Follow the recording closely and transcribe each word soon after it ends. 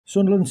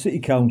Sunderland City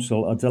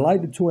Council are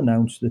delighted to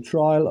announce the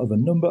trial of a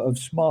number of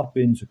smart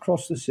bins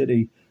across the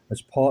city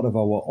as part of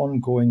our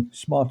ongoing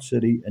Smart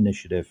City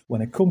initiative.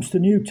 When it comes to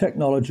new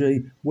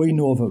technology, we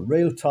know that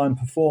real-time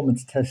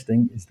performance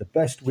testing is the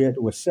best way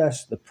to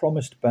assess the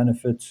promised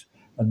benefits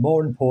and,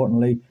 more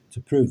importantly,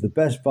 to prove the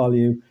best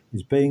value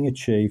is being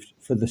achieved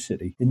for the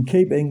city. In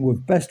keeping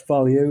with best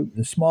value,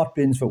 the smart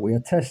bins that we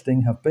are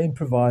testing have been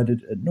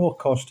provided at no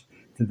cost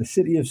to the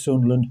City of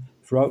Sunderland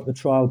throughout the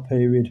trial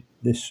period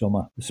this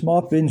summer. The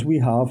smart bins we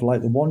have,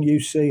 like the one you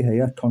see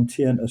here,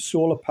 contain a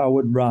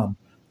solar-powered ram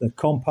that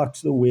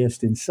compacts the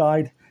waste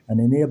inside and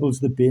enables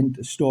the bin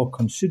to store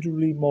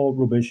considerably more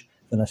rubbish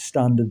than a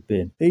standard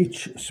bin.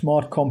 Each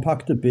smart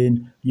compactor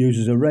bin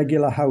uses a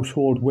regular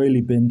household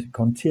wheelie bin to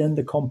contain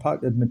the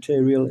compacted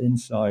material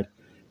inside,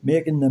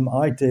 making them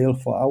ideal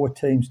for our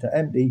teams to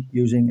empty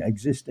using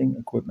existing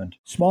equipment.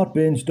 Smart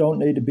bins don't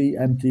need to be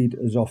emptied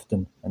as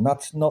often, and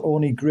that's not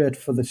only great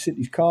for the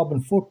city's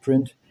carbon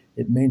footprint,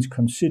 it means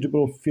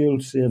considerable fuel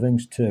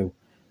savings too,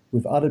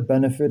 with added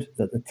benefit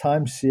that the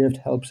time saved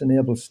helps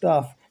enable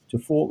staff to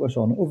focus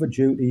on other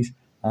duties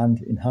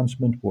and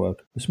enhancement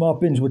work. The smart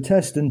bins we're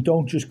testing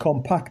don't just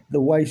compact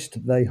the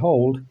waste they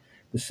hold.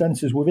 The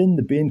sensors within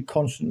the bin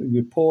constantly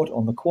report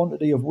on the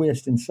quantity of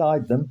waste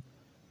inside them.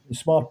 The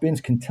smart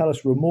bins can tell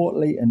us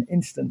remotely and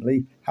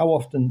instantly how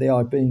often they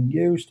are being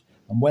used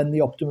and when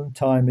the optimum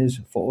time is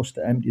for us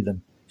to empty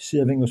them,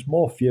 saving us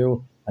more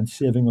fuel and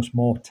saving us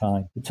more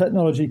time. The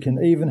technology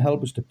can even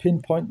help us to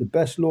pinpoint the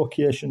best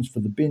locations for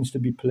the bins to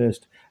be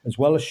placed, as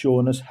well as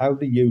showing us how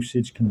the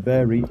usage can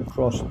vary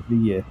across the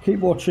year. Keep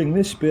watching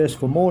this space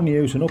for more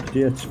news and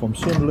updates from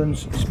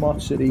Sunderland's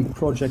Smart City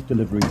project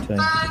delivery team.